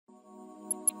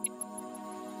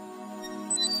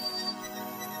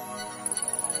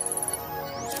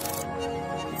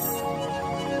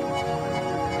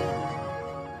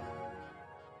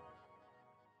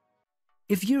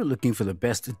If you're looking for the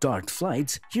best dart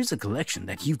flights, here's a collection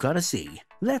that you've got to see.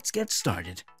 Let's get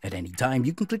started. At any time,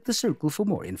 you can click the circle for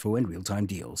more info and real-time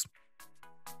deals.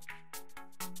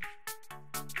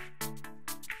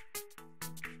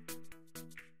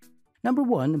 Number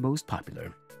 1 most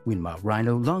popular, Winma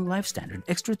Rhino Long Life Standard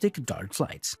Extra Thick Dart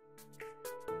Flights.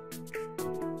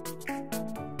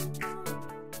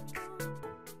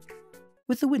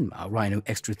 With the Winma Rhino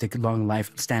Extra Thick Long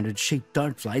Life Standard Shaped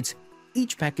Dart Flights,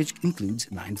 each package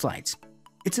includes 9 flights.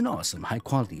 It's an awesome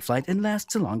high-quality flight and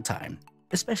lasts a long time,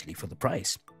 especially for the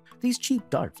price. These cheap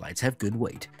dart flights have good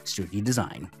weight, sturdy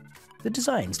design. The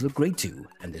designs look great too,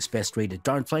 and this best-rated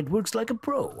dart flight works like a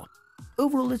pro.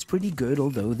 Overall, it's pretty good,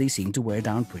 although they seem to wear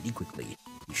down pretty quickly.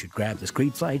 You should grab this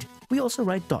great flight. We also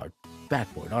write dart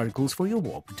backboard articles for your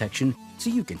wall protection, so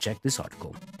you can check this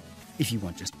article. If you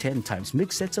want just 10 times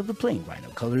mixed sets of the plain Rhino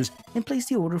colors, then place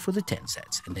the order for the 10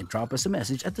 sets and then drop us a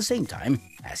message at the same time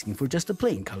asking for just the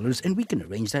plain colors, and we can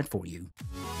arrange that for you.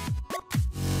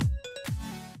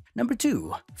 Number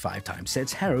 2. 5 times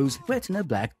sets Harrow's Retina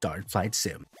Black Dart Flight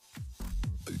Sim.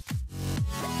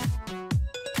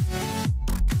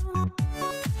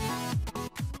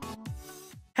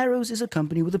 Harrow's is a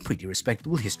company with a pretty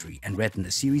respectable history, and Retina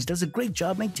series does a great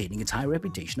job maintaining its high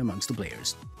reputation amongst the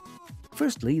players.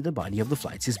 Firstly, the body of the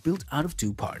flights is built out of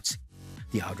 2 parts.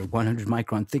 The outer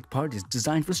 100-micron thick part is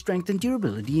designed for strength and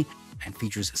durability and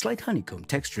features a slight honeycomb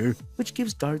texture, which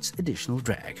gives darts additional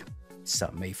drag.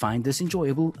 Some may find this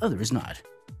enjoyable, others not.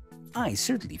 I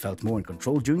certainly felt more in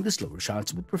control during the slower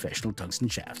shots with professional tungsten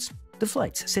shafts. The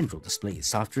flight's central display is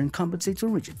softer and compensates for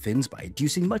rigid fins by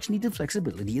inducing much-needed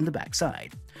flexibility in the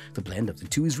backside. The blend of the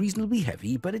two is reasonably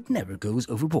heavy, but it never goes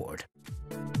overboard.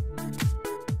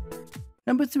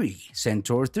 Number 3.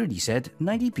 Centaur 30 Set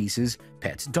 90 Pieces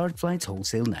Pet Dart Flights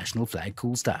Wholesale National Flag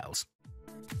Cool Styles.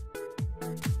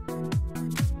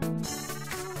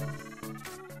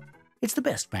 It's the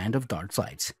best brand of dart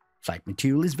flights. Flight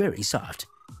material is very soft.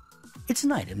 It's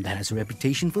an item that has a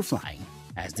reputation for flying.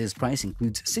 As this price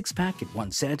includes 6-pack in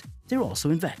one set, there are also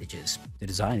advantages. The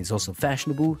design is also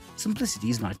fashionable,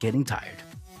 simplicity is not getting tired.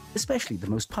 Especially the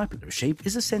most popular shape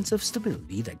is a sense of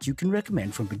stability that you can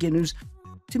recommend from beginners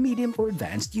to medium or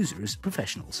advanced users,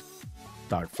 professionals.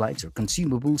 Dart flights are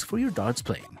consumables for your darts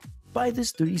playing. Buy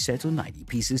this 30 set of 90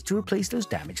 pieces to replace those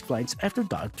damaged flights after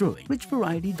dart throwing. Which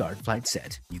variety dart flight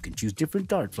set? You can choose different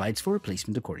dart flights for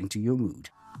replacement according to your mood.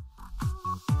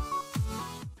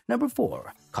 Number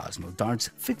 4. Cosmo Darts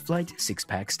Fit Flight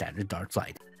 6-pack Standard Dart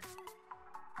Flight.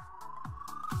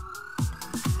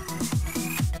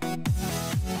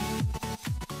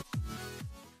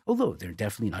 Although they're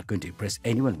definitely not going to impress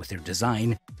anyone with their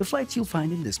design, the flights you'll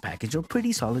find in this package are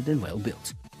pretty solid and well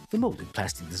built. The molded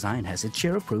plastic design has its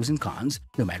share of pros and cons.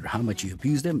 No matter how much you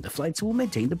abuse them, the flights will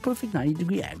maintain the perfect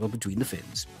 90-degree angle between the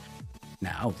fins.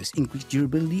 Now, this increased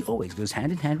durability always goes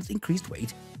hand in hand with increased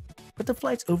weight, but the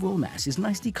flight's overall mass is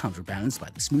nicely counterbalanced by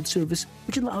the smooth surface,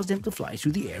 which allows them to fly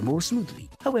through the air more smoothly.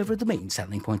 However, the main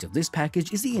selling point of this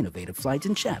package is the innovative flight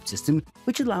and shaft system,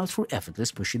 which allows for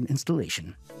effortless push-in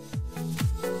installation.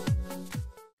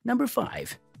 Number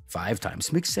 5. 5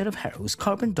 times mixed set of Harrow's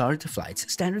Carbon Dart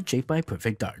Flights Standard Shaped by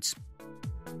Perfect Darts.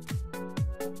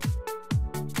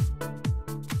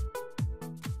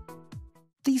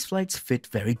 These flights fit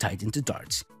very tight into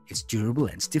darts. It's durable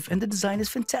and stiff, and the design is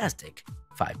fantastic.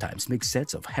 5 times mixed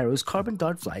sets of Harrow's Carbon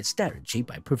Dart Flights Standard Shaped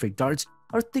by Perfect Darts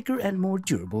are thicker and more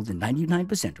durable than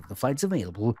 99% of the flights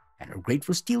available and are great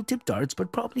for steel-tipped darts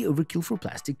but probably overkill for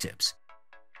plastic tips.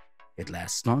 It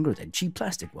lasts longer than cheap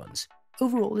plastic ones.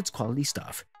 Overall, it's quality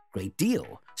stuff. Great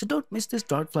deal. So don't miss this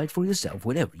dart flight for yourself,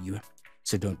 whatever you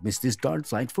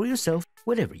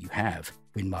have.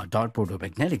 Winma dartboard or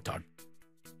magnetic dart.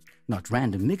 Not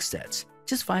random mixed sets.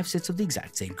 Just 5 sets of the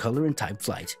exact same color and type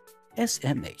flight.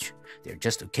 SMH. They're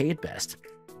just okay at best.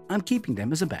 I'm keeping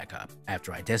them as a backup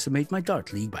after I decimate my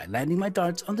dart league by landing my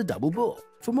darts on the double bull.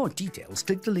 For more details,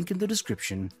 click the link in the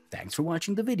description. Thanks for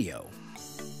watching the video.